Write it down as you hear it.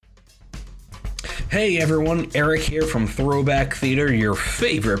Hey everyone, Eric here from Throwback Theater, your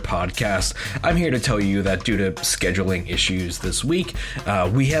favorite podcast. I'm here to tell you that due to scheduling issues this week,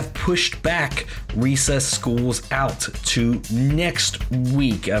 we have pushed back Recess Schools Out to next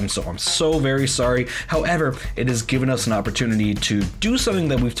week. So I'm so very sorry. However, it has given us an opportunity to do something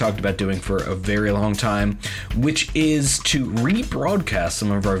that we've talked about doing for a very long time, which is to rebroadcast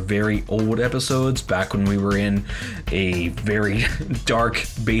some of our very old episodes back when we were in a very dark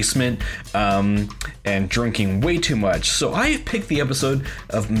basement. And drinking way too much. So I have picked the episode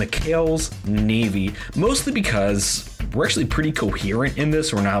of McHale's Navy, mostly because we're actually pretty coherent in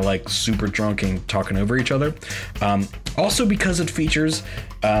this. We're not like super drunk and talking over each other. Also because it features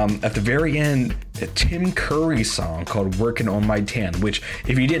at the very end a Tim Curry song called Working on My Tan, which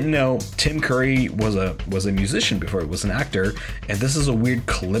if you didn't know, Tim Curry was a musician before he was an actor, and this is a weird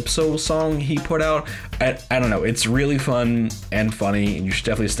calypso song he put out. I don't know, it's really fun and funny, and you should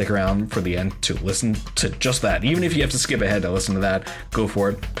definitely stick around for the end to listen to just that. Even if you have to skip ahead to listen to that, go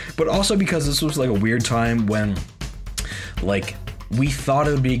for it. But also because this was like a weird time when like we thought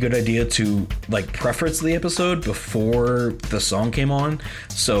it would be a good idea to like preface the episode before the song came on.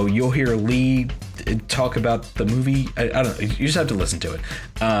 So you'll hear Lee talk about the movie. I don't know. You just have to listen to it.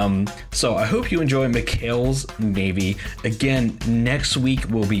 So I hope you enjoy McHale's Navy. Again, next week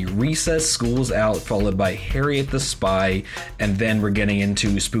will be Recess Schools Out, followed by Harriet the Spy, and then we're getting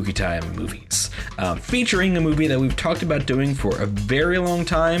into Spooky Time movies, featuring a movie that we've talked about doing for a very long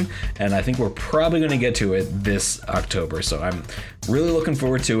time, and I think we're probably going to get to it this October. So I'm really looking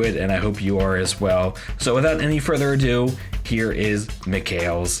forward to it, and I hope you are as well. So without any further ado, here is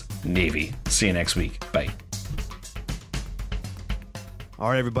McHale's Navy. See you next week. Bye. All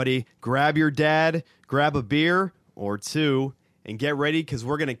right, everybody, grab your dad, grab a beer or two, and get ready because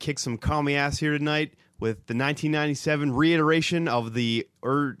we're going to kick some commie ass here tonight with the 1997 reiteration of the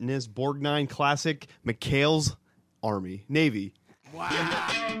Ernest Borgnine classic, McHale's Navy. Wow.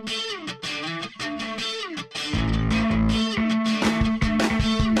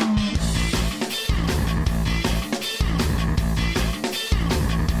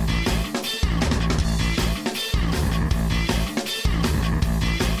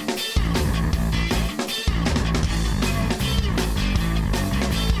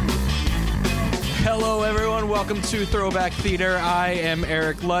 Hello, everyone. Welcome to Throwback Theater. I am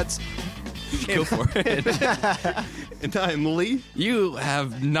Eric Lutz. Go for it. And I'm Lee. You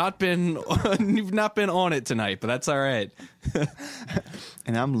have not been you've not been on it tonight, but that's all right.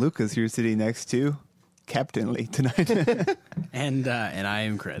 And I'm Lucas here sitting next to Captain Lee tonight. And I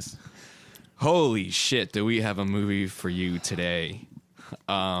am Chris. Holy shit, do we have a movie for you today?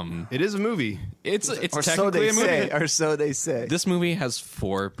 It is a movie. It's or technically so they a movie. say. Or so they say. This movie has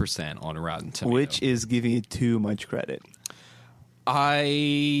 4% on Rotten Tomatoes. Which is giving it too much credit.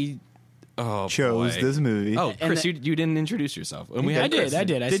 I chose boy. this movie. Oh, Chris, you didn't introduce yourself. And we I had Chris. did. I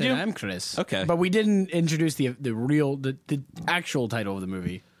Did said you? I'm Chris. Okay. But we didn't introduce the actual title of the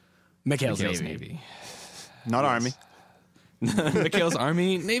movie. McHale's Navy. Not Army. McHale's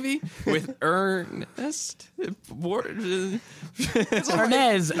Army Navy with Ernest. Ernest.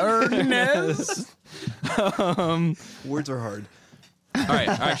 Words are hard. All right,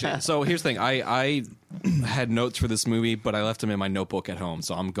 actually, so here's the thing. I had notes for this movie, but I left them in my notebook at home,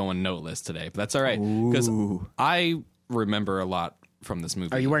 so I'm going noteless today. But that's all right, because I remember a lot from this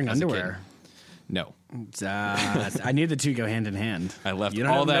movie. Are you wearing as a kid. underwear? No. I knew the two go hand in hand. I left You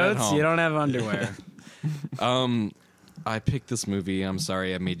don't all have that at notes, home. You don't have underwear. I picked this movie. I'm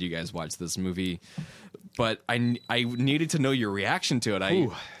sorry I made you guys watch this movie, but I needed to know your reaction to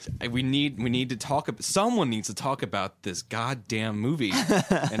it. We need to talk. Someone needs to talk about this goddamn movie,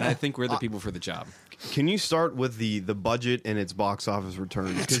 and I think we're the people for the job. Can you start with the budget and its box office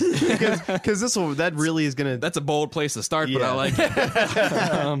return? Because that really is going to... That's a bold place to start, but I like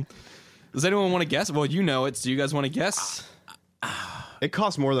it. Does anyone want to guess? Well, you know it. So you guys want to guess? It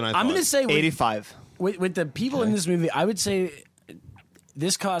costs more than I thought. I'm going to say 85. with the people in this movie, I would say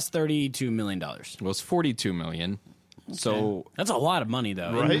this cost $32 million. Well, it's $42 million. So That's a lot of money,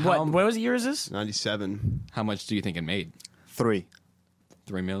 though. Right. And what was the year is this? 97. how much do you think it made? 3.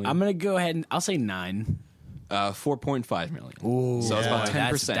 $3 million? I'm going to go ahead and I'll say 9. 4.5 million. Ooh, so it's about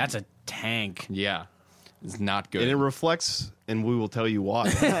 10%. That's a tank. Yeah. It's not good. And it reflects, and we will tell you why.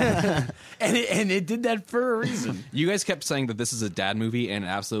 And it did that for a reason. You guys kept saying that this is a dad movie, and it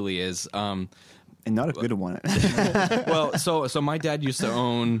absolutely is. And not a good one. Well, so my dad used to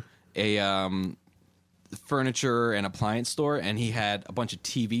own a furniture and appliance store, and he had a bunch of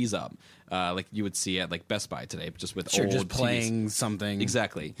TVs up, like you would see at like Best Buy today, just with old just playing TVs. something.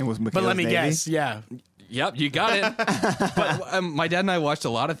 Exactly. It was But let me McHale's Navy. guess, yeah. Yep, you got it. But my dad and I watched a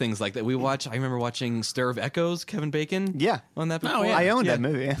lot of things like that. I remember watching Stir of Echoes, Kevin Bacon. Yeah. On that before. Oh, yeah. I own that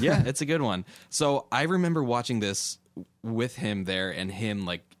movie. Yeah, it's a good one. So I remember watching this with him there and him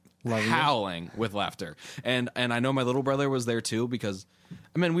like howling with laughter. And I know my little brother was there too because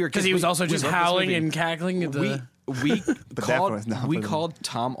I mean we were Because he was also just loved this howling movie. and cackling at the. we that was not for them. called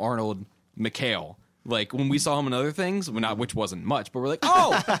Tom Arnold McHale. Like when we saw him in other things, which wasn't much, but we're like,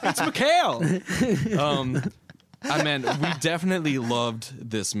 oh, it's McHale. I mean, we definitely loved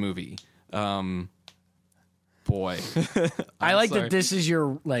this movie. Boy, I like sorry. that this is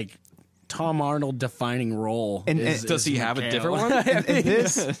your like Tom Arnold defining role. And- is- and does is he have a McHale. different one? And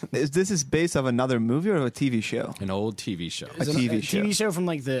this is based off another movie or a TV show? An old TV show. A TV show. TV show from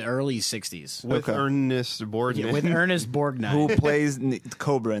like the early '60s With Okay. Ernest Borgnine. with Ernest Borgnine. Who plays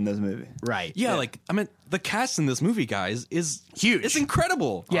Cobra in this movie? Right? Yeah, like I mean, the cast in this movie, guys, is Huge. It's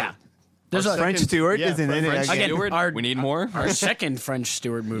incredible. Yeah. There's a French Stewart yeah, is in it. French again. Stewart. we need more. our second French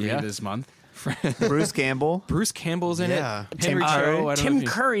Stewart movie Yeah. this month. Bruce Campbell. Bruce Campbell's in Yeah. it. Henry Tim Cho. Curry. I don't know Tim if you-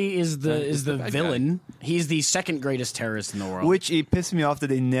 Curry is the bad guy. villain. He's the second greatest terrorist in the world. Which it pissed me off that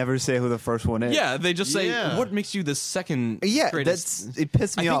they never say who the first one is. Yeah, they just say, Yeah. "What makes you the second?" Yeah, greatest? it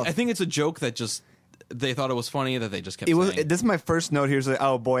pissed me off. I think it's a joke that just they thought it was funny that they just kept It was. saying. This is my first note here. It's like,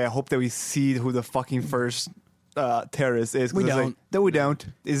 oh boy, I hope that we see who the fucking first terrorist is. 'cause We it's like, don't. no, we don't.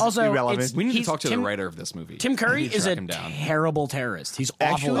 It's Also, irrelevant. it's- we need to he's talk to Tim- the writer of this movie. Tim Curry We need to is track a him down. terrible terrorist. He's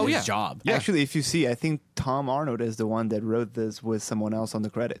awful Actually- at Oh, his yeah. job. Yeah. Actually, if you see, I think Tom Arnold is the one that wrote this with someone else on the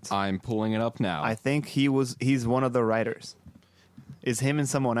credits. I'm pulling it up now. I think he's one of the writers. It's him and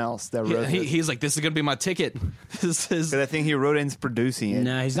someone else that wrote this. He's like, "This is gonna be my ticket." This is. 'Cause I think he wrote it and is producing it.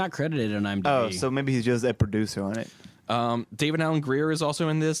 No, he's not credited on IMDb. Oh, so maybe he's just a producer on it. David Allen Greer is also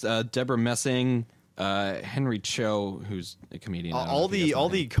in this. Deborah Messing, Henry Cho, who's a comedian. I don't know all if you guys the know all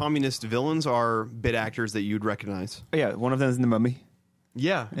him. the communist villains are bit actors that you'd recognize. Oh, yeah, one of them is in The Mummy.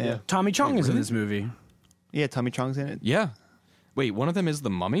 Yeah, Yeah. Tommy Chong is in this movie. Yeah, Tommy Chong's in it. Yeah. Wait, one of them is the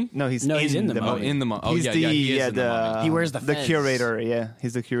Mummy. No, he's No, he's in The Oh, Mummy. in the Mummy. Oh, He's yeah, the, yeah, he is in the Mummy. He wears the the fez. curator. Yeah,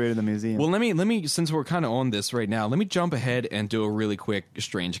 he's the curator of the museum. Well, let me since we're kind of on this right now, let me jump ahead and do a really quick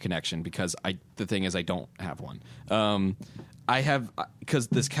strange connection because the thing is I don't have one. I have because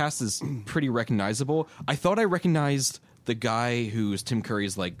this cast is pretty recognizable. I thought I recognized the guy who's Tim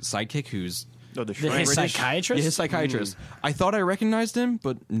Curry's like sidekick, who's the His shrink. psychiatrist? yeah, his psychiatrist. I thought I recognized him,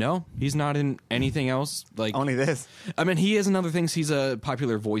 but no, he's not in anything else. Like Only this. I mean, he is in other things. He's a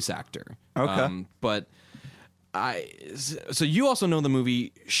popular voice actor. Okay. But so you also know the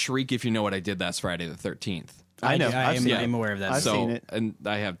movie Shriek if you know what I did last Friday the 13th. I know. I I've am seen I'm it. aware of that. I've So seen it. and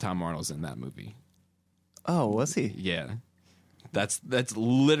I have Tom Arnold's in that movie. Oh, was he? Yeah. That's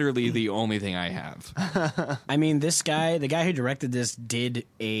literally the only thing I have. I mean, this guy, the guy who directed this,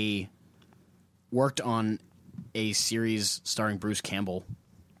 worked on a series starring Bruce Campbell.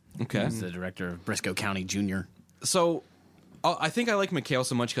 Okay. He's the director of Briscoe County Jr. So I think I like McHale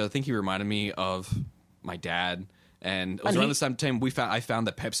so much because I think he reminded me of my dad. And it was And around he- the same time I found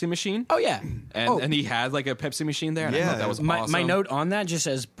the Pepsi machine. Oh, yeah. And he had like a Pepsi machine there. And I Yeah. thought that was My awesome. note on that just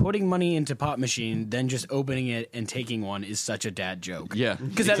says putting money into pop machine, then just opening it and taking one is such a dad joke. Yeah,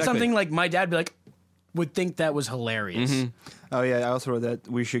 Because that's exactly. something like my dad would think that was hilarious. Oh yeah, I also wrote that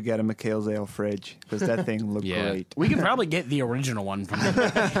we should get a McHale's Ale fridge because that thing looked Yeah. great. We can probably get the original one from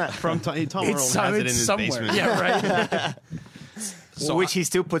From Tom Arnold it's, has it in it's his somewhere. basement. Yeah, right. So Which he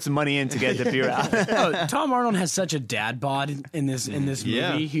still puts money in to get the beer out. Oh, Tom Arnold has such a dad bod in this movie.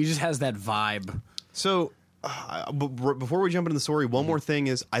 Yeah. He just has that vibe. So, before we jump into the story, one more thing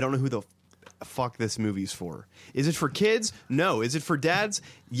is I don't know who the fuck this movie's for. Is it for kids? No. Is it for dads?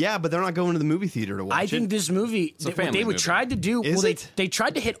 Yeah, but they're not going to the movie theater to watch I think it. this movie, a what family they would movie. tried to do, Is it? they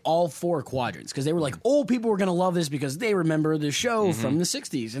tried to hit all four quadrants because they were like, oh, people were going to love this because they remember the show from the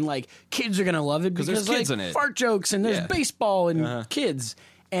 60s. And like, kids are going to love it because there's kids like, in it. fart jokes and there's Yeah. baseball and kids.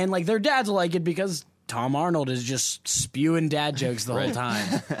 And like, their dads will like it because Tom Arnold is just spewing dad jokes the whole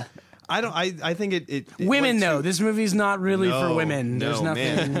time. I think it Women, went though, too- this movie's not really for No, women. There's no,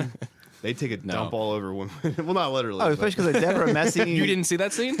 nothing. man. They take a dump all over women. Well, not literally. Oh, but- especially because Deborah Messing. You didn't see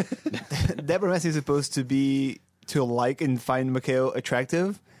that scene? Deborah Messing is supposed to be to like and find McHale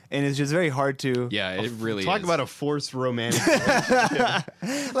attractive, and it's just very hard to. Yeah, it really Talk is. about a forced romantic.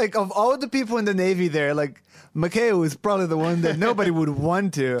 Like of all the people in the Navy, there, like McHale is probably the one that nobody would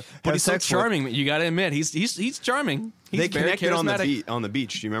want to. But have he's so sex with. charming. You got to admit, he's charming. He's They very connected charismatic. on the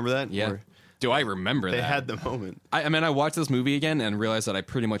beach. Do you remember that? Yeah. Where do I remember They that? had the moment. I mean, I watched this movie again and realized that I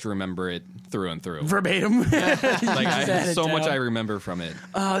pretty much remember it through and through. Verbatim. Like so much I I. remember from it.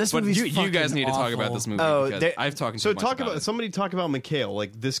 This But movie's you guys fucking need to talk about awful. this movie Oh, because there- I've talked So too much talk about about it. somebody talk about Mikhail,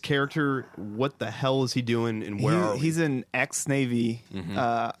 like this character. What the hell is he doing, and where are we? He's an ex-Navy.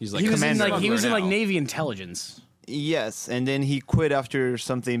 He's like He was in commander like he was in like now. Navy intelligence. Yes, and then he quit after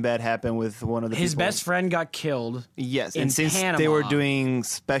something bad happened with one of the His people. best friend got killed. Yes, in and since they Panama. were doing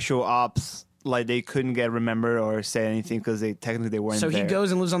special ops, like they couldn't get remembered or say anything because they technically weren't So there. he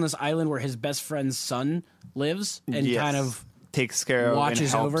goes and lives on this island where his best friend's son lives and Yes. kind of takes care of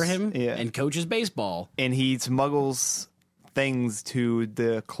watches and over helps. him Yeah, and coaches baseball. and he smuggles things to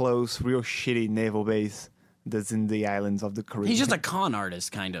the close, real shitty naval base that's in the islands of the Caribbean. He's just a con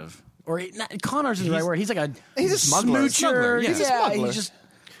artist, kind of. Or con artist is the right word. He's like a He's a smuggler. smoocher. Yeah. He's a smuggler. He's just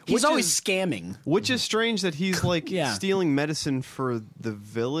Which he's always is- scamming. Which is strange that he's like Yeah. stealing medicine for the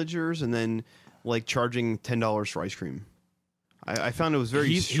villagers and then like charging $10 for ice cream. I found it was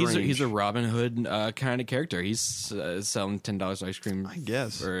very strange. He's a Robin Hood kind of character. He's selling $10 ice cream. I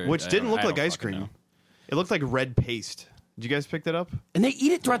guess, for- which I didn't don't- look I like don't ice fucking cream. know. It looked like red paste. Did you guys pick that up? And they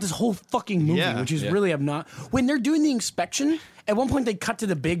eat it throughout this whole fucking movie, Yeah. which is Yeah. really obnoxious. When they're doing the inspection, at one point they cut to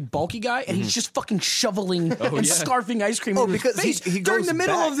the big bulky guy, and he's just fucking shoveling and yeah. scarfing ice cream Oh, in his because face. he during goes the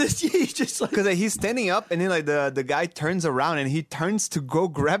middle back. of this. He's just like, because he's standing up, and then like the guy turns around and he turns to go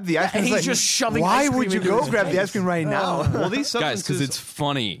grab the ice cream. and he's like, just shoving. Why ice cream would you into go his grab the face. ice cream right now? Well, these Guys, substances. because it's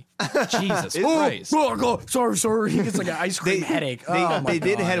funny. Jesus Oh, Christ. sorry. He gets like an ice cream headache. They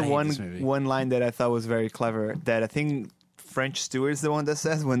did God, had I hate this movie. one line that I thought was very clever. That I think French Stewart's the one that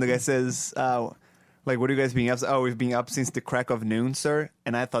says when the guy says, "Like, what are you guys being up? Oh, we've been up since the crack of noon, sir."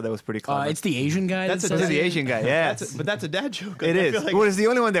 And I thought that was pretty clever. It's the Asian guy. That's that a says the it. Asian guy. Yeah, but that's a dad joke. it I is. feel like- Well, it's the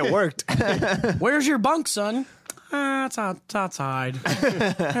only one that worked. Where's your bunk, son? It's outside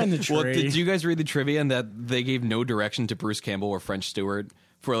in the tree. Well, did you guys read the trivia and that they gave no direction to Bruce Campbell or French Stewart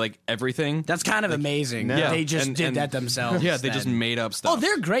for like everything? That's kind of amazing. no. They just And- did and- that themselves. Yeah, they just then. made up stuff. Oh,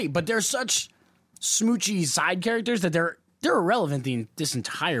 they're great, but they're such smoochy side characters that they're irrelevant in this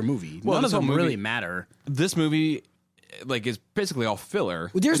entire movie. None of this whole them movie- really matter. This movie like is basically all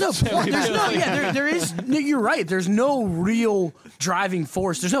filler. There's no plot. There's no. Yeah, there is. No, you're right. There's no real driving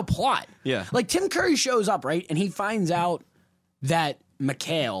force. There's no plot. Yeah. Like Tim Curry shows up, right, and he finds out that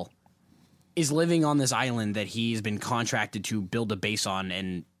Mikhail is living on this island that he's been contracted to build a base on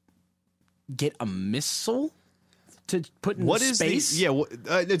and get a missile to put in What is space. the?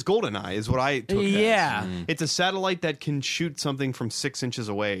 Yeah, it's GoldenEye is what I took. Yeah. It's a satellite that can shoot something from 6 inches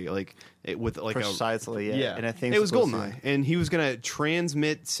away, with like Precisely, yeah. Yeah, And I think it was supposed to- GoldenEye, and he was gonna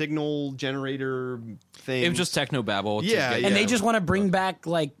transmit signal generator thing. It was just technobabble. to Yeah, get- And they yeah. just want to bring back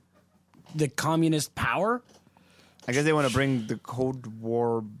like the communist power. I guess they want to bring the Cold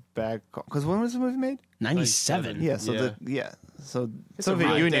War back. Because when was the movie made? 97. Yeah, so Yeah. so It's a Soviet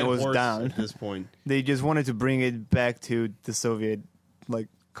really Union dead was horse down. at this point. They just wanted to bring it back to the Soviet, like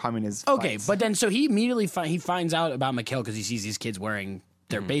communist. Okay, fights. but then so he immediately he finds out about Mikhail because he sees these kids wearing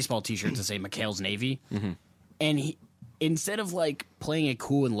their baseball T-shirts that say Mikhail's Navy, and he instead of like playing it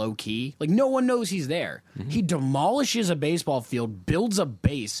cool and low key, like no one knows he's there. He demolishes a baseball field, builds a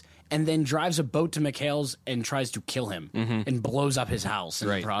base, and then drives a boat to Mikhail's and tries to kill him and blows up his house in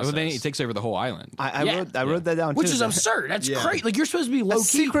right. the process. Well, then he takes over the whole island. I Yeah. wrote that down, which too. is absurd. That's Yeah. great. Like you're supposed to be low key.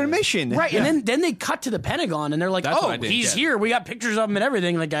 secret mission. Right, and then they cut to the Pentagon and they're like, That's what "Oh, I didn't he's get. here. We got pictures of him and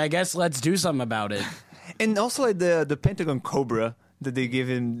everything. Like, I guess let's do something about it." And also like the Pentagon Cobra that they give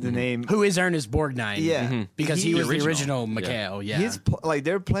him the name. Who is Ernest Borgnine? Yeah. because he He- was the original. original Mikhail. Yeah, His like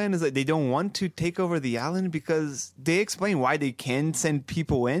their plan is that they don't want to take over the island because they explain why they can send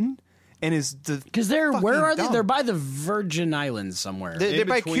people in, and it's because they're where fucking are they? dumb. They're by the Virgin Islands somewhere. They're In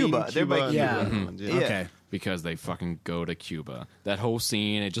by between Cuba. They're by and Yeah. New Zealand, Yeah. Okay. Because they fucking go to Cuba. That whole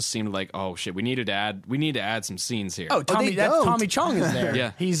scene, it just seemed like, oh shit, we need to add some scenes here. Oh, Tommy, they that's don't. Tommy Chong is there.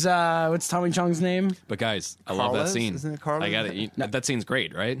 Yeah. He's what's Tommy Chong's name? But guys, I love that Carlos? scene. Isn't it Carlos? I got it. That scene's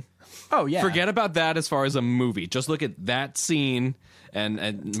great, right? Oh yeah. Forget about that as far as a movie. Just look at that scene,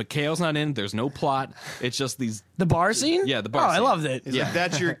 and Mikhail's not in. There's no plot. It's just these. the bar scene. Yeah, the bar Oh, I scene. loved it. He's like,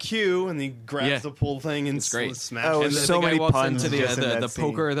 that's your cue, and he grabs Yeah. the pull thing and great. smashes Oh, it. it's The so guy many walks puns into just in that the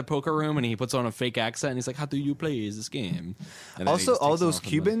scene. poker room, and he puts on a fake accent, and he's like, "How do you play this game?" And then he Also, just all takes it those off and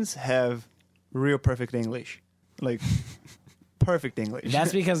Cubans have real perfect English, like perfect English.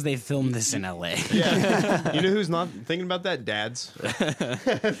 That's because they filmed this in L.A. Yeah. You know who's not thinking about that? Dads.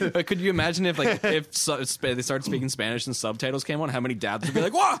 But could you imagine if they started speaking Spanish and subtitles came on? How many dads would be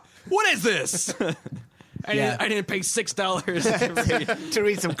like, "What? What is this?" I Yeah. didn't pay $6 to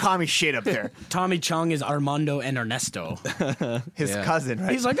read some commie shit up there. Tommy Chung is Armando and Ernesto. His Yeah. cousin,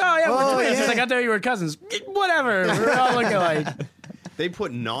 right? He's like, oh yeah, we're Oh, twins. yeah. He's like, I thought you were cousins. Whatever, we're all looking alike. They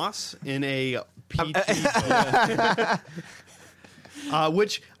put NOS in a PT,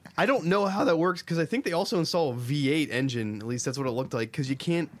 which I don't know how that works because I think they also install a V8 engine. At least that's what it looked like. Because you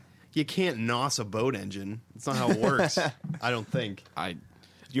can't NOS a boat engine. It's not how it works. I don't think.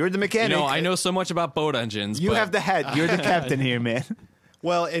 You're the mechanic. I know so much about boat engines. You but have the head. You're the captain here, man.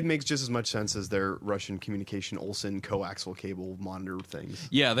 Well, it makes just as much sense as their Russian communication Olsen coaxial cable monitor things.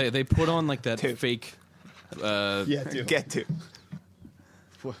 Yeah, they put on like that Dude. fake. Yeah, dude. Get to.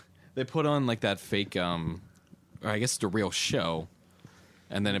 They put on like that fake. Or I guess it's a real show,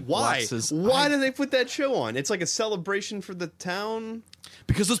 and then it Why? blocks his. Why do they put that show on? It's like a celebration for the town.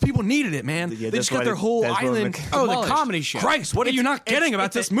 Because those people needed it, man. Yeah, they that's just got why their whole that's what island. Mc- Oh, the demolished. comedy show. Christ, what are you not getting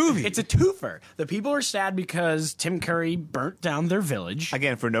about this movie? It's a twofer. The people are sad because Tim Curry burnt down their village.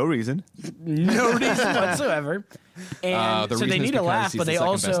 Again, for no reason. No reason whatsoever. And the so they reason is need to because laugh, he's but the they second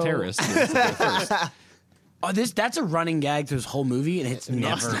also best terrorist. He's the first. that's a running gag through this whole movie, and it's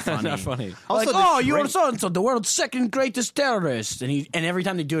never funny. Not funny. Like, Also, the oh, you are shrink- so-and-so, the world's second greatest terrorist. And every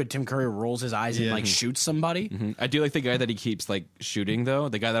time they do it, Tim Curry rolls his eyes and like shoots somebody. I do like the guy that he keeps like shooting though.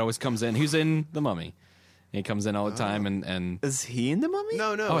 The guy that always comes in. Who's in The Mummy? He comes in all the time and Is he in the Mummy?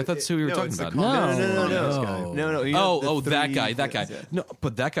 No. Oh, I thought that's who we were talking it's the about. com- No. this guy. No. you know, the that three guy. things, yeah. No,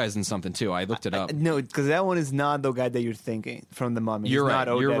 but that guy's in something too. I looked it up. No, because that one is not the guy that you're thinking from the Mummy. You're He's right.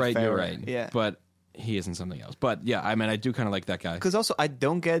 Not You're Oded right. You're Fehr. right. Yeah. But he is in something else. But yeah, I mean, I do kind of like that guy Because also, I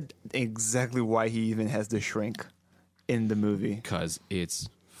don't get exactly why he even has the shrink in the movie. because it's.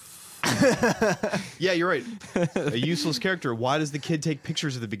 Yeah, you're right. A useless character. Why does the kid take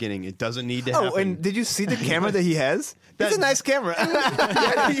pictures at the beginning? It doesn't need to happen. Oh, and did you see the camera that he has? That's a nice camera.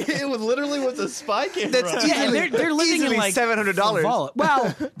 it was literally a spy camera. That's Yeah, and they're living easily in like $700. Valhalla.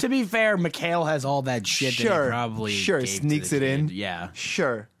 Well, to be fair, Mikhail has all that shit that Sure, he probably sure, gave to sneaks the it in. kid. Yeah,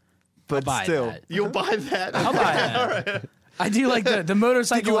 Sure, but buy still. that. You'll buy that. I'll buy that. I do like the Did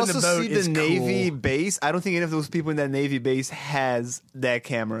motorcycle you and also the boat see is the Navy cool. base? I don't think any of those people in that Navy base has that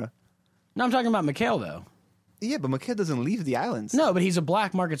camera. No, I'm talking about Mikhail though. Yeah, but McKay doesn't leave the islands. No, but he's a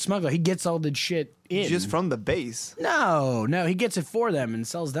black market smuggler. He gets all the shit in. Just from the base. No, he gets it for them and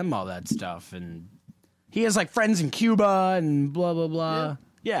sells them all that stuff. And he has like friends in Cuba and blah blah blah.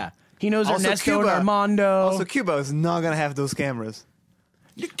 Yeah. He knows Also, Ernesto Cuba- and Armando. Also, Cuba is not going to have those cameras.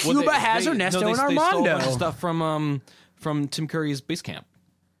 Cuba has Ernesto and They stole a Armando. bunch of stuff from Tim Curry's base camp.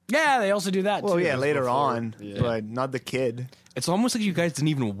 Yeah, they also do that Well, too. yeah, later before. on, Yeah. but not the kid. It's almost like you guys didn't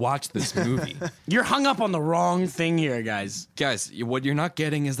even watch this movie. You're hung up on the wrong thing here, guys. Guys, what you're not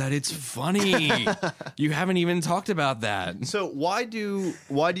getting is that it's funny. You haven't even talked about that. So why do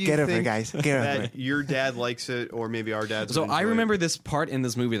you Get over it, think guys. Get over that it. your dad likes it, or maybe our dads? So would I enjoy it? remember this part in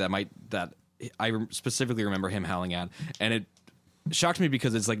this movie that I specifically remember him howling at, and it shocked me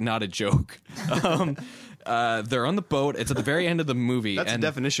because it's like not a joke. They're on the boat. It's at the very end of the movie. That's and the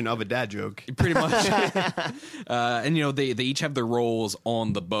definition of a dad joke. pretty much. And you know they each have their roles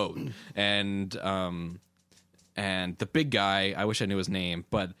on the boat, and the big guy, I wish I knew his name,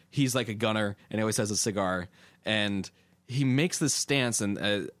 but he's like a gunner and he always has a cigar, and he makes this stance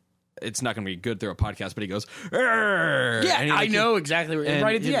and. It's not going to be good through a podcast, but he goes, "Arr!" Yeah, And he, I like, know exactly. and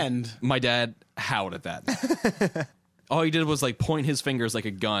Right at the he- end. My dad howled at that. All he did was like point his fingers like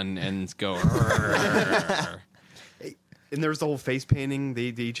a gun and go. "Arr." And there's the whole face painting. They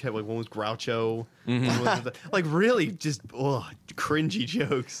each have like one was Groucho, Mm-hmm. one was like really just cringy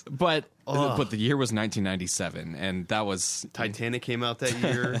jokes. But the year was 1997, and that was Titanic came out that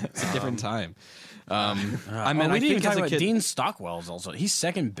year. it's a different time. I mean, we I didn't even think talk as a about kid, Dean Stockwell's also. He's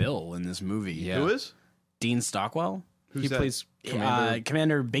second bill in this movie. Yeah. Who is? Dean Stockwell, Who's he that? plays Commander.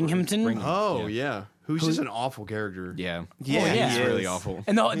 Commander Binghamton. Oh yeah. Who's just an awful character. Yeah, Yeah, yeah. he's he really is. awful.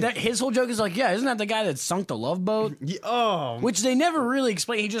 And his whole joke is like, yeah, isn't that the guy that sunk the Love Boat? Yeah, oh, Which they never really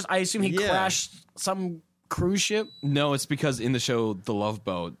explain. I assume he Yeah. crashed some cruise ship. No, it's because in the show The Love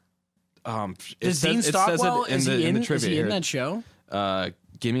Boat, Does Dean Stockwell in the trivia is he here. in that show?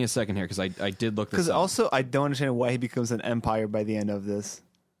 Give me a second here because I did look this Because up. also, I don't understand why he becomes an empire by the end of this.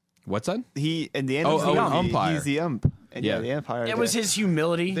 What's that? He, in the end Oh, of the an movie, umpire. he's the ump. And Yeah. the empire. It was his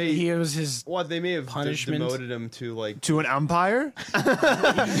humility. It was his. what they may have Punishment. demoted him to like To an umpire?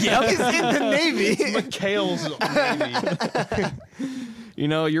 Yep. He's in the Navy. Mikhail's Navy. You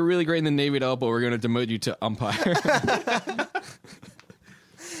know, you're really great in the Navy, though, but we're going to demote you to umpire.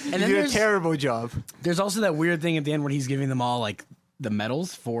 And You then did a there's, terrible job. there's also that weird thing at the end when he's giving them all like the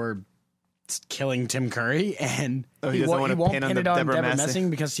medals for killing Tim Curry, and Oh, he doesn't he wanna won't pin pin on it on Deborah Deborah Messing? Messing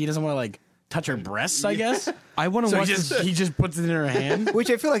because he doesn't want to like touch her breasts, I guess. I want to So watch he just puts it in her hand. Which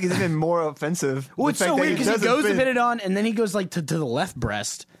I feel like is even more offensive. Well, The it's fact so that weird because he doesn't goes to fit. put it on, and then he goes like to the left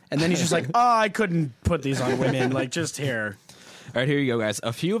breast, and then he's just like, "Oh, I couldn't put these on women, like just here." All right, here you go, guys.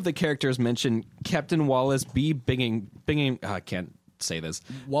 A few of the characters mentioned Captain Wallace B. I can't say this.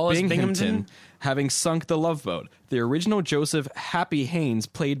 Wallace Binghamton Binghamton? having sunk the Love Boat. The original Joseph Happy Haynes,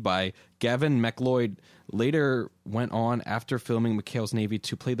 played by Gavin MacLeod, later went on after filming McHale's Navy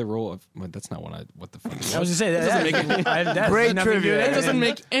to play the role of. Well, that's not what the fuck. I was just saying that doesn't make Great trivia. It doesn't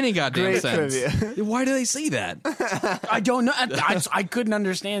make any goddamn Great sense. trivia. Why do they say that? I don't know. I couldn't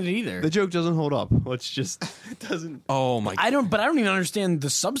understand it either. The joke doesn't hold up. Let's just it doesn't. Oh my! I don't even understand the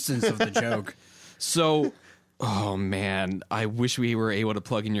substance of the joke. So, oh man, I wish we were able to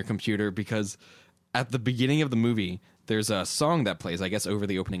plug in your computer because at the beginning of the movie, there's a song that plays, I guess, over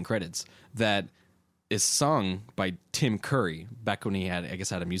the opening credits that is sung by Tim Curry back when he had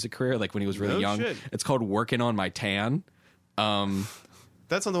a music career, like when he was really No young. shit. It's called "Working on My Tan."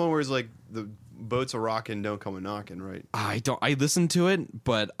 That's not the one where it's like the boats are rocking, don't come a knocking, right? I listened to it,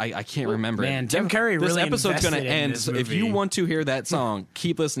 but I can't remember man, it. Tim Curry This really episode's gonna invested in end. this So if movie. you want to hear that song,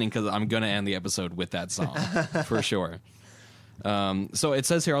 keep listening because I'm gonna end the episode with that song for sure. So it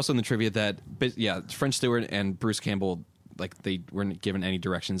says here also in the trivia that French Stewart and Bruce Campbell, like, they weren't given any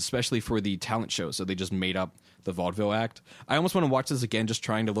directions, especially for the talent show. So they just made up the vaudeville act. I almost want to watch this again, just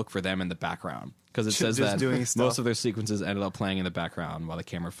trying to look for them in the background because it says Just that doing stuff. most of their sequences ended up playing in the background while the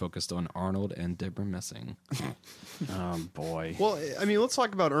camera focused on Arnold and Deborah Messing. Oh boy. Well, I mean, let's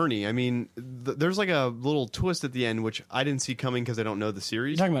talk about Ernie. I mean, there's like a little twist at the end, which I didn't see coming because I don't know the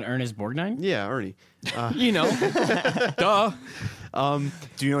series. You're talking about Ernest Borgnine? Yeah, Ernie. You know, duh.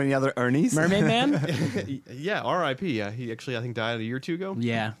 Do you know any other Ernies? Mermaid Man? Yeah, R.I.P. Yeah, he actually I think died a year or two ago.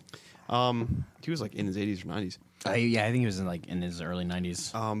 Yeah. He was like in his 80s or 90s. Yeah, I think he was in his early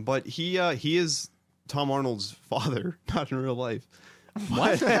 90s. But he is Tom Arnold's father, not in real life.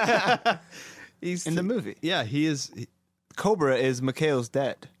 What? He's In the movie. Yeah, he is. Cobra is Mikhail's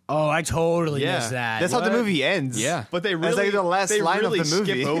dad. Oh, I totally Yeah. missed that. That's how the movie ends. Yeah. But they That's really like the last they line of really the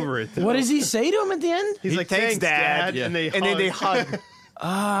movie. skip over it. Though. What does he say to him at the end? He's He like, thanks, thanks, Dad, Yeah. and they And then they hug. hug.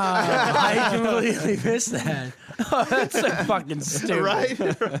 I completely missed that. Oh, that's so fucking stupid.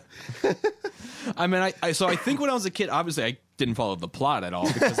 right. I mean, I think when I was a kid, obviously I didn't follow the plot at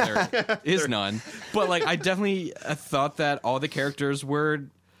all because there is none. But like, I definitely thought that all the characters were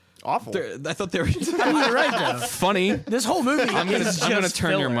Awful. I thought they were You're right, though. funny. This whole movie I'm gonna is turn just your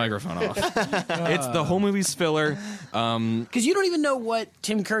filler. microphone off. It's the whole movie's filler. Because you don't even know what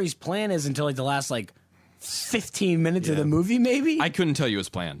Tim Curry's plan is until like the last 15 minutes of the movie, maybe. I couldn't tell you his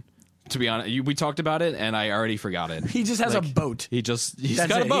plan. To be honest, we talked about it and I already forgot it. He just has a boat. He's That's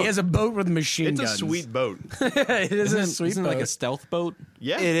got it. a boat. He has a boat with machine It's guns. a sweet boat. It is a sweet Isn't boat. it like a stealth boat?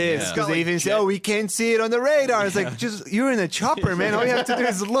 Yeah, It is. It's Because got, they like, even say, jet- oh, we can't see it on the radar. It's like, you're in a chopper, man. All you have to do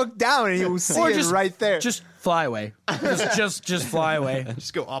is look down and you'll see Or it just right there. Just fly away. Just fly away.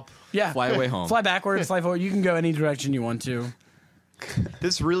 Just go up. Yeah. Fly away home. Fly backwards, fly forward. You can go any direction you want to.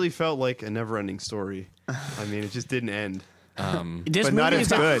 This really felt like a never-ending story. I mean, it just didn't end. This But movie not as is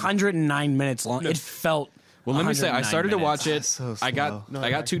good. 109 minutes long. It felt. Well, let me say, I 109 started to watch it. So I got slow. I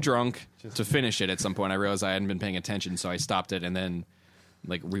got too drunk to finish it at some point. I realized I hadn't been paying attention, so I stopped it and then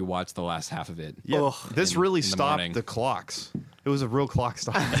rewatched the last half of it. Yeah, Ugh. this In- really in the stopped morning. the clocks. It was a real clock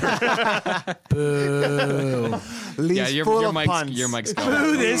stop. Leaves Yeah, full of puns. your mic's Boo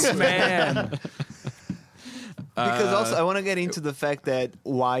going. this man. Because also, I want to get into the fact that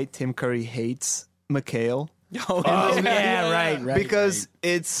why Tim Curry hates McHale. Oh, yeah, right. Because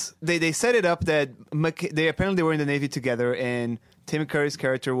it's they set it up that they apparently were in the Navy together, and Tim Curry's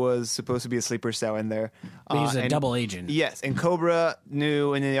character was supposed to be a sleeper cell in there. He's a and- double agent. Yes, and Cobra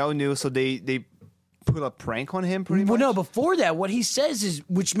knew, and they all knew, so they put a prank on him pretty Well, much. no, before that, what he says is,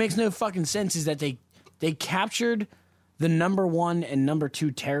 which makes no fucking sense, is that they captured the number 1 and number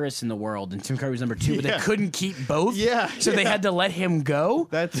 2 terrorists in the world, and Tim Curry was number 2, but they Yeah. couldn't keep both. Yeah, So they yeah. had to let him go.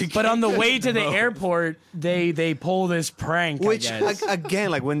 That's- but on the way to the airport, they pull this prank. Which I guess.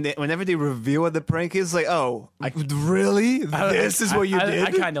 again, like whenever they reveal what the prank is, like, oh, really? This is what you did?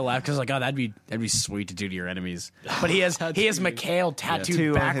 I kind of laughed because oh, that'd be sweet to do to your enemies. But he has McHale tattooed Tattoo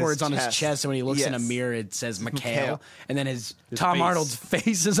on backwards his on his chest. chest, and when he looks in a Yes. mirror, it says McHale, McHale. and then Tom face. Arnold's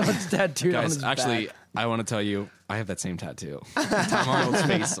face is on tattooed on Guys, his actually, back. I want to tell you, I have that same tattoo. Tom Arnold's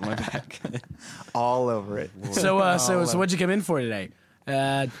face on my back. All over it. So what'd you come in for today?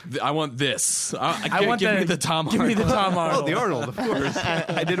 I want this. I want give me the Tom Give me Arnold. the Tom Arnold. Oh, the Arnold, of course.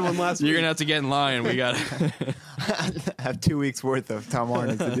 I did one last You're week. gonna have to get in line. We got. I have 2 weeks worth of Tom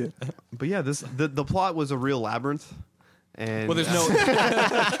Arnold to do. But yeah, the plot was a real labyrinth. And Well, there's no.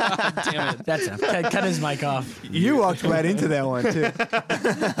 God damn it. That's cut his mic off. You walked right into that one too.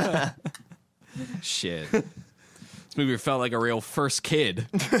 Shit. This movie felt like a real first kid.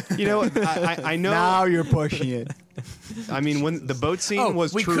 you know, I know. Now you're pushing it. I mean, when the boat scene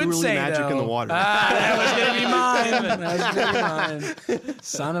was we could truly say, magic in the though- water. That was gonna be mine. That was gonna be mine.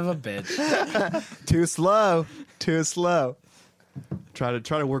 Son of a bitch. Too slow. Too slow. Try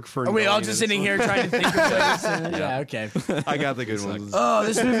to work for. Are we all Nine just minutes. sitting here trying to think of ways? Yeah, okay. I got the good ones. Oh,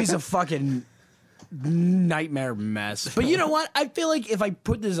 this movie's a fucking nightmare mess. But you know what? I feel like if I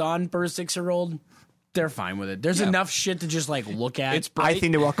put this on for a 6-year-old, they're fine with it. There's enough shit to just like look at. It's bright. I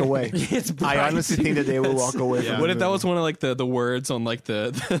think they walk away. It's bright. I honestly think that they will walk away from What the if that movie. was one of like the words on like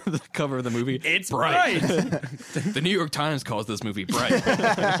the cover of the movie? It's bright. The New York Times calls this movie bright.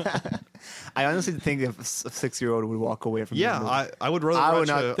 I honestly think if a 6-year-old would walk away from the movie. I would rather I watch would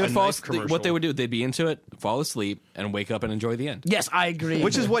not- a They'd fall knife asleep. commercial. What they would do, they'd be into it, fall asleep, and wake up and enjoy the end. Yes, I agree.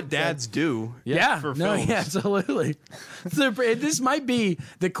 which is what dads do. Yeah, for no, films. yeah, absolutely. So, this might be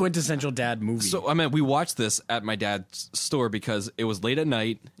the quintessential dad movie. So I mean, we watched this at my dad's store because it was late at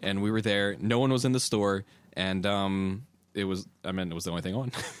night and we were there. No one was in the store, and it was the only thing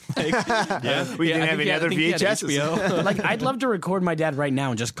on. Like, we didn't have any other VHS. HBO. like, I'd love to record my dad right now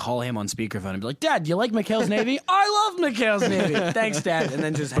and just call him on speakerphone and be like, "Dad, do you like McHale's Navy? I love McHale's Navy. Thanks, Dad." And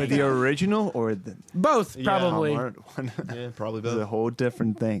then just But hang the out. original or the Both probably. Hallmark one Yeah, probably is a both. whole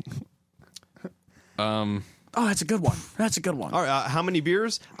different thing. Oh, that's a good one. That's a good one. All right, how many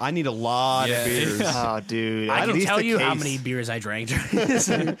beers? I need a lot Yeah. of beers. Oh, dude. I at can least tell a you how case. many beers I drank during this.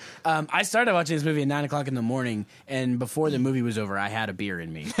 I started watching this movie at 9 o'clock in the morning, and before the movie was over, I had a beer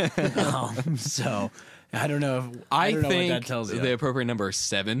in me. So I don't know. I don't know think what that tells you. the appropriate number is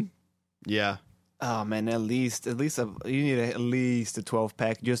 7. Yeah. Oh man, at least you need at least a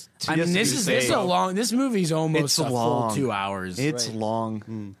 12-pack just to I mean, just this be is safe. a long. This movie's almost It's a full long. 2 hours. It's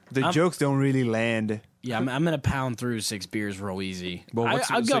long. The I'm- jokes don't really land. Yeah, I'm gonna pound through 6 beers real easy. Well,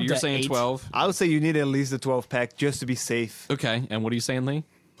 I'll go so up you're to saying 8. 12? I would say you need at least a 12-pack just to be safe. Okay, and what are you saying, Lee?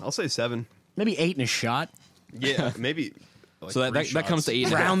 I'll say 7. Maybe 8 in a shot. Yeah, maybe. Like So that comes to 8.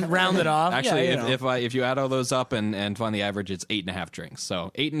 Round it off. Actually, yeah, you know. if you add all those up and find the average, it's 8.5 drinks.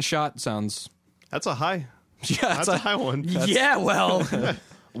 So 8 in a shot sounds. That's a high. Yeah, That's a high one. yeah, well,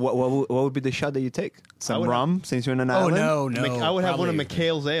 What would be the shot that you take? Some would rum, since you're in an oh island? no, I would have one of probably.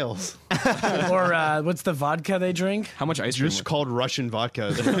 McHale's ales, Or what's the vodka they drink? How much ice cream? just called Russian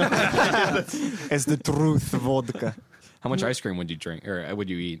vodka. It's the truth vodka. How much ice cream would you drink or would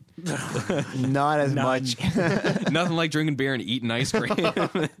you eat? Not as None. much. Nothing like drinking beer and eating ice cream.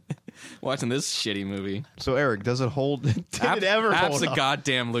 Watching this shitty movie. So Eric, does it hold? Did it ever hold up?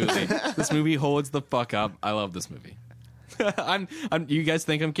 Absolutely. This movie holds the fuck up. I love this movie. I'm. You guys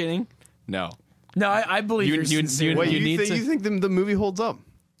think I'm kidding? No. No, I believe You- you're you- sincere. Wait, You you, need think to- you think the movie holds up?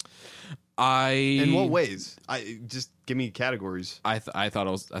 In what I ways? I just give me categories. I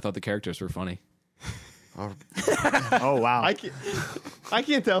thought the characters were funny. Oh, wow. I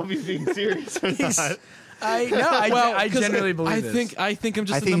can't tell if he's being serious or not. I generally believe this. I think I'm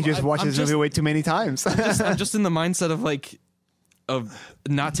just. I in think the, you just watched I'm this movie way too many times. I'm just in the mindset of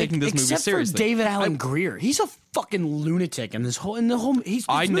not taking this movie Except seriously. for David Allen Greer, he's a fucking lunatic, and this whole he's.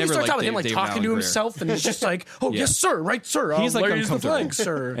 I this movie never starts liked out with him like David talking Allen to Greer. himself, and he's just like, "Oh Yeah. yes, sir, right, sir." He's like raise the uncomfortable, flag,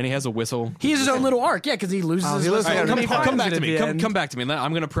 sir. and he has a whistle. He has his own little arc, yeah, because he loses. his he loses whistle, it. and he Come finds back it to at me. the end. Come back to me.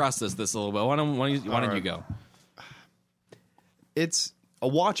 I'm going to process this a little bit. Why don't you go? It's a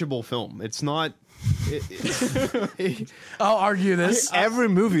watchable film. It's not. I'll argue this. Every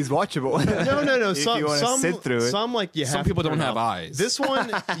movie is watchable. No. If Some you wanna some sit through it. Some like you. Some have to people don't turn have off. eyes. This one,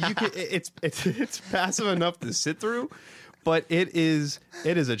 you can. It's passive enough to sit through, but it is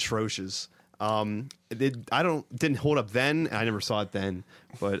atrocious. Didn't hold up then. I never saw it then,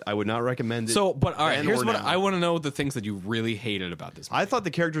 but I would not recommend it. So, but all right, then here's or what now. I want to know: the things that you really hated about this movie. I thought the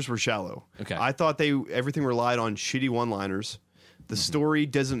characters were shallow. Okay. I thought everything relied on shitty one-liners. The story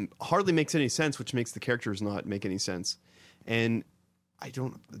hardly makes any sense, which makes the characters not make any sense. And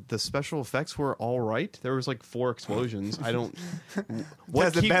the special effects were all right. There was like 4 explosions. I don't.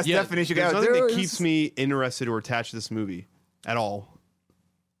 That's the best definition you There's got. nothing that There keeps is- me interested or attached to this movie at all.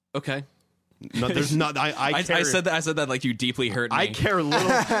 Okay, No, there's not. I care, I said that. I said that like you deeply hurt me. I care little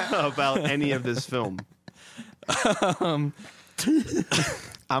about any of this film. I'm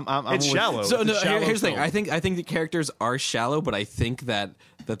It's with- shallow. So It's a no, shallow here's the thing. film. I think the characters are shallow, but I think that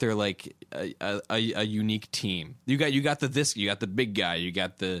they're like a unique team. You got the big guy. You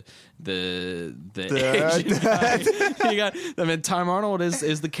got the Asian guy. You got Tom Arnold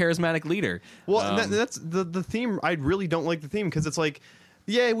is the charismatic leader. Well, that's the theme. I really don't like the theme because it's like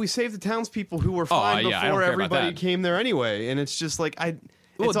Yeah, we saved the townspeople who were fine yeah, I don't before care about everybody that. came there anyway, and it's just like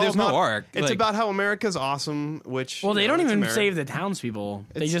Well, it's all there's no about, arc, It's like- about how America's awesome, which Well, they don't it's even America. save the townspeople.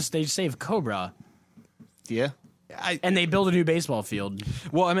 They save Cobra, Yeah. and they build a new baseball field.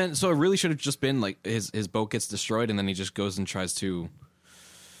 Well, I mean, so it really should have just been like his boat gets destroyed, and then he just goes and tries to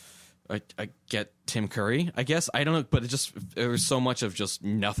get Tim Curry. I guess I don't know, but there was so much of just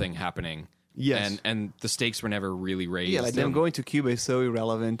nothing happening. Yes. and the stakes were never really raised. Yeah, like them going to Cuba is so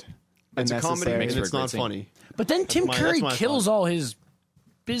irrelevant. It's a comedy, and Makes for a it's great not scene. funny. But then Tim my- Curry that's my kills thought. all his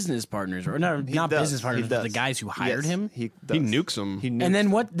business partners, or not He does. business partners, He but the does. guys who hired Yes, him. He does. He nukes them. He nukes And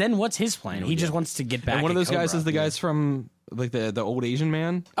then what? Then what's his plan? He just wants to get back. And one of at those guys Cobra. is the guys from like the old Asian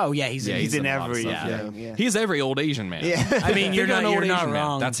man. Oh yeah, he's He's in a lot of every. stuff, Yeah. He's every old Asian man. Yeah. I mean, you're Think of not an you're old not Asian man.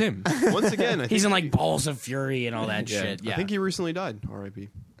 wrong. That's him. Once again, I think He's in like Balls of Fury and all that shit. Yeah, I think he recently died. R.I.P.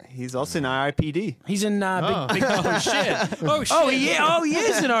 He's also in RIPD. he's in Big. Oh shit! Oh shit! Oh yeah, he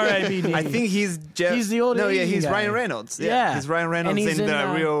is in R.I.P.D. I think he's Jeff. He's the old No, yeah, Asian he's guy. Ryan Reynolds. Yeah, he's Ryan Reynolds and he's in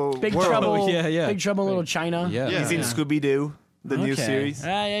the real Big world. Trouble. Yeah, yeah. Big Trouble in Little China. Yeah. Yeah. He's in Scooby Doo, the new Okay. series.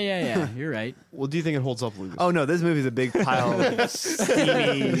 Yeah. You're right. Well, do you think it holds up, Lucas? Oh no, this movie is a big pile of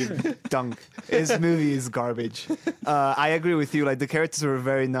steamy dunk. This movie is garbage. I agree with you. Like the characters were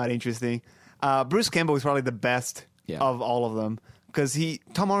very not interesting. Bruce Campbell is probably the best Yeah. of all of them because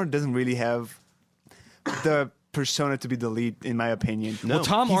Tom Arnold doesn't really have the persona to be the lead, in my opinion. Well,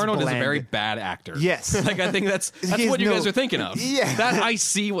 Tom He's Arnold is a bland. very bad actor. Yes. like I think that's He has what you no- guys are thinking of. Yeah. that I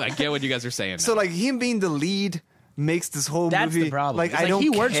see. I get what you guys are saying. So now. like him being the lead makes this whole That's movie the problem. Like It's I don't he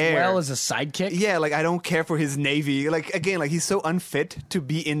works care. well as a sidekick. Yeah, like I don't care for his Navy. Like again, like he's so unfit to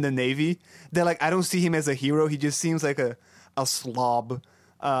be in the Navy that like I don't see him as a hero. He just seems like a slob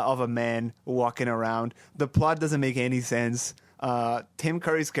of a man walking around. The plot doesn't make any sense. Tim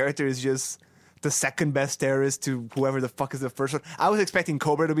Curry's character is just the second best terrorist to whoever the fuck is the first one. I was expecting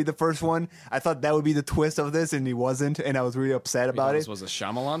Cobra to be the first one. I thought that would be the twist of this, and he wasn't, and I was really upset about this it. was a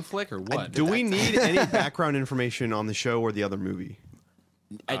Shyamalan flick or what? Do we need any background information on the show or the other movie?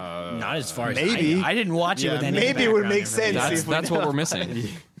 Not as far as maybe. I didn't watch it with any. maybe it would background make sense. information. if we That's what we're missing.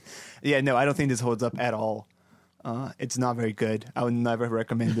 Yeah, no, I don't think this holds up at all. It's not very good. I would never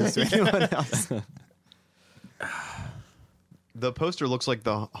recommend this to anyone else. The poster looks like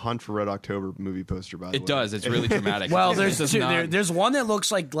the Hunt for Red October movie poster, by the way. It does. It's really dramatic. Well, It there's does two. not- There's one that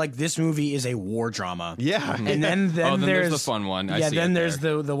looks like this movie is a war drama. Yeah. And then Oh, then there's there's the fun one. I yeah, see then it there's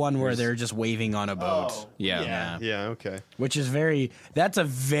there. the one where they're just waving on a boat. yeah. Yeah, okay. Which is that's a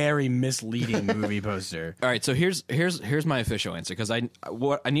very misleading movie poster. All right. So here's my official answer because I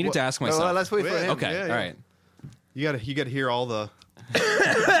needed to ask myself. Well, let's wait for Yeah, him. okay. yeah, All yeah. right. You gotta hear all the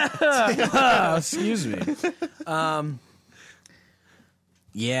Excuse me.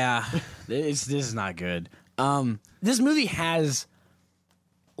 Yeah, this is not good. This movie has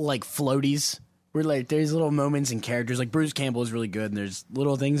like floaties where like there's little moments and characters. Like Bruce Campbell is really good, and there's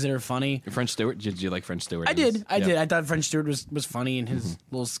little things that are funny. French Stewart. Did you like French Stewart? I in this? did. I Yeah. did. I thought French Stewart was funny in his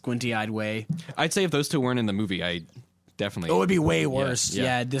little squinty-eyed way. I'd say if those two weren't in the movie, I definitely. It would be way worse. yeah.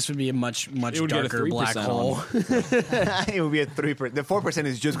 Yeah, this would be a much It would get a darker 3% black on- hole. It would be a 3%. The 4%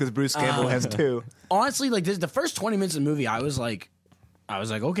 is just because Bruce Campbell has two. Honestly, like the first 20 minutes of the movie, I was like,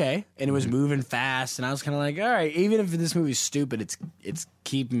 okay, and it was moving fast, and I was kind of like, all right, even if this movie's stupid, it's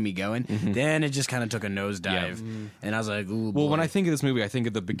keeping me going. Then it just kind of took a nosedive, and I was like, ooh. Well, boy. when I think of this movie, I think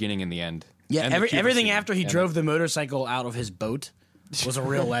of the beginning and the end. yeah, And the Cuba everything scene. after he drove the motorcycle out of his boat was a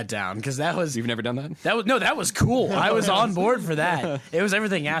real letdown because that was You've never done that? that was cool. I was on board for that. It was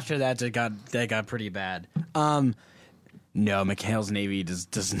everything after that that got pretty bad. No, McHale's Navy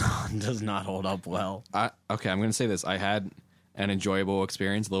does not hold up well. Okay, I'm going to say this. I had an enjoyable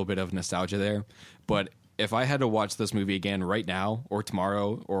experience, a little bit of nostalgia there. But if I had to watch this movie again right now or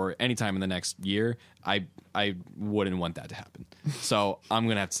tomorrow or anytime in the next year, I wouldn't want that to happen. So I'm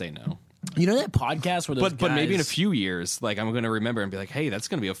going to have to say no. You know that podcast where those But maybe in a guys- few years, like I'm going to remember and be like, hey, that's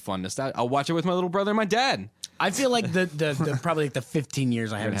going to be a fun nostalgia. I'll watch it with my little brother and my dad. I feel like the probably like the 15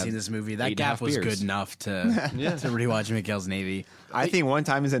 years I haven't have seen this movie, that 8.5 gap was beers. good enough to rewatch McHale's Navy. I think one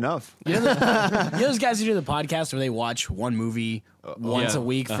time is enough. You know those guys who do the podcast where they watch one movie once yeah. a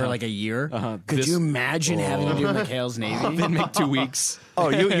week for like a year? Could This- you imagine having to do McHale's Navy? Then make 2 weeks. Oh,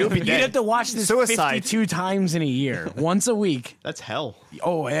 you'll be You'd dead. have to watch this Suicide. 52 times in a year, once a week. That's hell.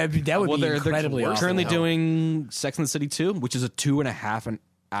 Oh, that would Well, be they're incredibly we're awesome. currently doing Sex and the City 2, which is a 2.5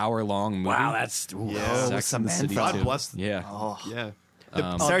 hour long movie. Wow, that's Yeah. Sex and the City God 2. bless them. Yeah. Yeah.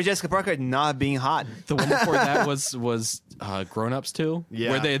 Sarah Jessica Parker not being hot. The one before that was Grown Ups 2,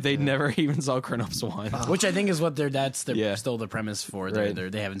 Yeah. where they never even saw Grown Ups 1. which I think is what that's Yeah. still the premise for. Right.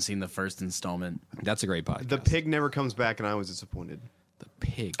 They haven't seen the first installment. That's a great podcast. The pig never comes back, and I was disappointed. The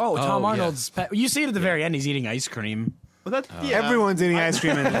pig. Oh, Tom yeah. Arnold's pet. You see it at the very end. He's eating ice cream. Well, that's yeah. Everyone's eating ice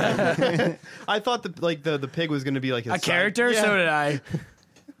cream in there. I thought the pig was going to be like his A character? Yeah. So did I.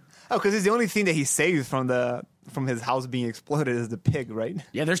 Oh, because it's the only thing that he saves from his house being exploded is the pig, right?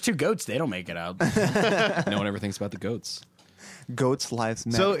 Yeah, there's 2 goats. They don't make it out. No one ever thinks about the goats. Goats' lives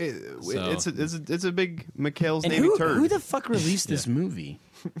matter. So, it's a big McHale's And Navy turd. who the fuck released this movie?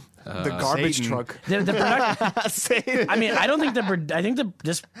 the garbage Satan. truck. The production. I mean, I don't think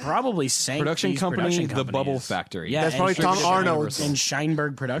this probably sank Production these company, production The companies. Bubble Factory. Yeah, That's and probably Tom Scheinberg- Arnold's. and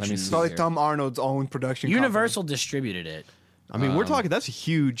Scheinberg Productions. see. Probably Here. Tom Arnold's own production Universal distributed it. I mean, we're talking. That's a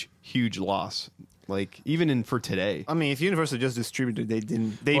huge loss. Like even for today. I mean, if Universal just distributed,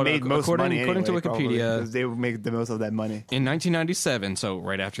 they Well, made most according- money according to anyway, probably, Wikipedia- because they would make the most of that money. In 1997, so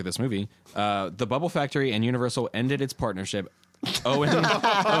right after this movie, The Bubble Factory and Universal ended its partnership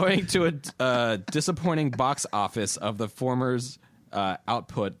owing to a disappointing box office of the former's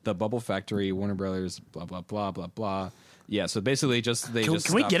output. The Bubble Factory, Warner Brothers, blah, blah, blah, blah, blah. Yeah, so basically Can just we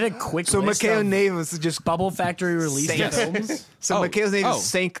stopped. get a quick So list McHale of Navis just Bubble Factory released sank films? So Oh, McHale's Navis oh.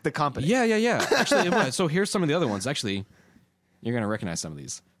 sank the company. Yeah. Actually, it was. So here's some of the other ones. Actually, you're going to recognize some of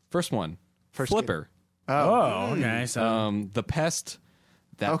these. First one, Flipper. Oh, okay. So The Pest,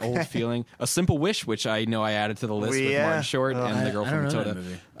 that old feeling. A Simple Wish, which I know I added to the list with Yeah. Martin Short and the girl I from don't know that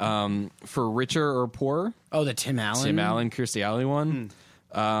Matilda. movie. For Richer or Poorer, the Tim Allen. Tim Allen, Kirstie Alley one.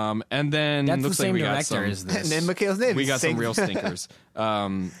 And then That's the looks like same we got director some, as this. And then McHale's Navis. we got some sank- real stinkers.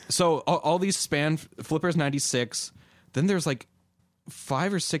 So all these span Flipper's 96. Then there's like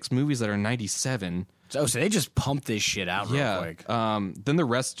 5 or 6 movies that are 97. So they just pumped this shit out real Yeah. quick. Then the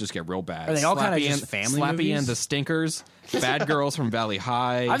rest just get real bad. Are they all kinda Slappy just and- family Slappy movies? and the Stinkers, Bad Girls from Valley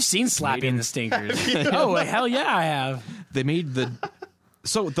High. I've seen Slappy and the Stinkers. Oh, hell yeah, I have. They made the.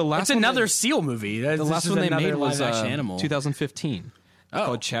 So the last It's one another they- seal movie. the last one they made was live-action animal. 2015. Oh.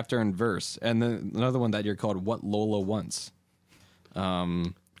 Called Chapter and Verse, and then another one that year called What Lola Wants.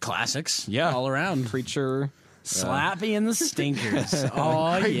 Classics. Yeah, all around. Preacher. Slappy and the Stinkers.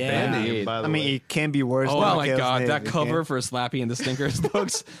 Oh, yeah. Band-Aid, by the I mean, way. it can be worse. Oh than my McHale's god, Navis, that it cover can. for Slappy and the Stinkers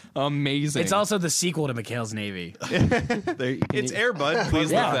looks amazing. It's also the sequel to McHale's Navy. It's Air Bud.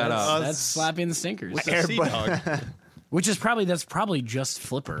 Please Yeah, look that up. That's Slappy and the Stinkers. It's a sea dog. Which is that's probably just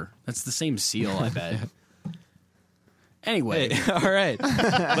Flipper. That's the same seal, I bet. Anyway, All right,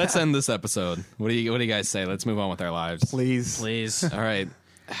 let's end this episode. What do you guys say? Let's move on with our lives. Please. please. All right,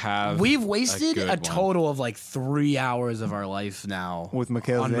 We've wasted good a one. total of like 3 hours of our life now With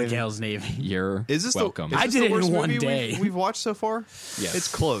McHale's on Navy. McHale's Navy. You're Is this welcome. The, is I this did the it in worst one movie day. we've watched so far? Yes. It's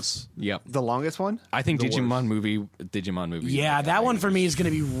close. Yep. The longest one? I think The Digimon movie. Yeah, that one for me is going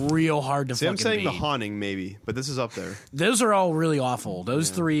to be real hard to See, fucking I'm saying The beat. Haunting, maybe, but this is up there. Those are all really awful. Those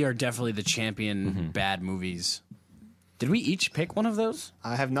 3 are definitely the champion bad movies. Did we each pick one of those?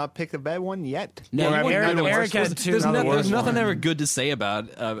 I have not picked a bad one yet. No, Well, I mean, Eric, good ones. Eric had 2. There's, not the there's worst nothing one. ever good to say about,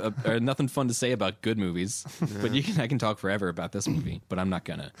 or nothing fun to say about good movies. But I can talk forever about this movie, but I'm not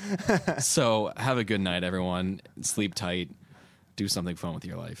gonna. So have a good night, everyone. Sleep tight. Do something fun with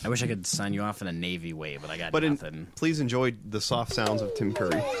your life. I wish I could sign you off in a Navy way, but I got But nothing. please enjoy the soft sounds of Tim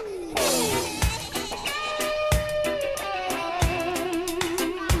Curry.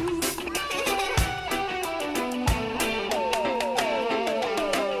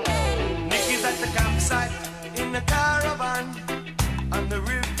 Nikki's at the campsite in the caravan on the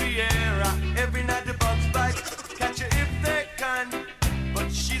Riviera. Every night the bugs bite, catch her if they can, but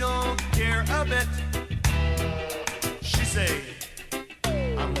she don't care a bit. She say,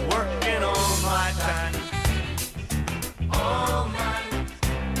 I'm working all my time. Oh man,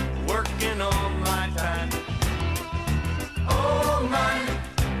 working all my time. Oh man,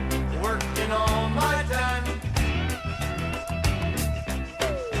 working all my time.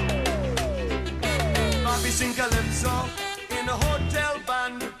 Bobby sing calypso in a hotel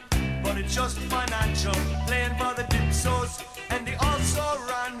band, but it's just financial, playing for the dipsos, and they also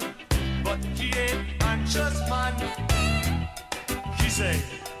run, but he ain't anxious man. He say,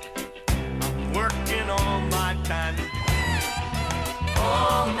 I'm working all my time.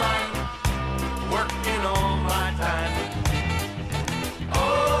 Oh man, working all my time.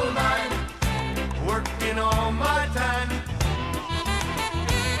 Oh man, working all my time.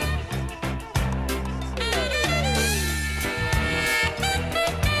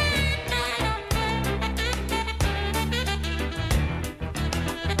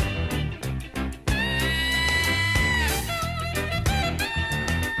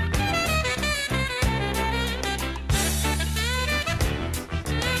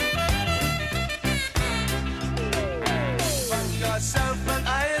 Find yourself an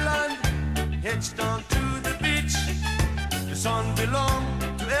island, hitched on to the beach. The sun belongs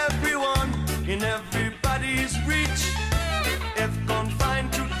in everybody's reach. If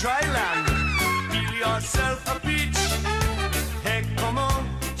confined to dry land, feel yourself a peach. Hey, come on,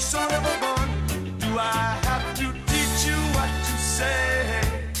 son of a gun, do I have to teach you what to say?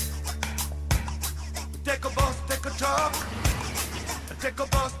 Take a bus, take a truck. Take a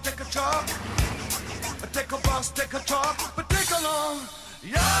bus, take a truck. Take a bus, take a truck. But take along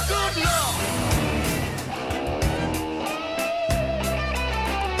your good luck.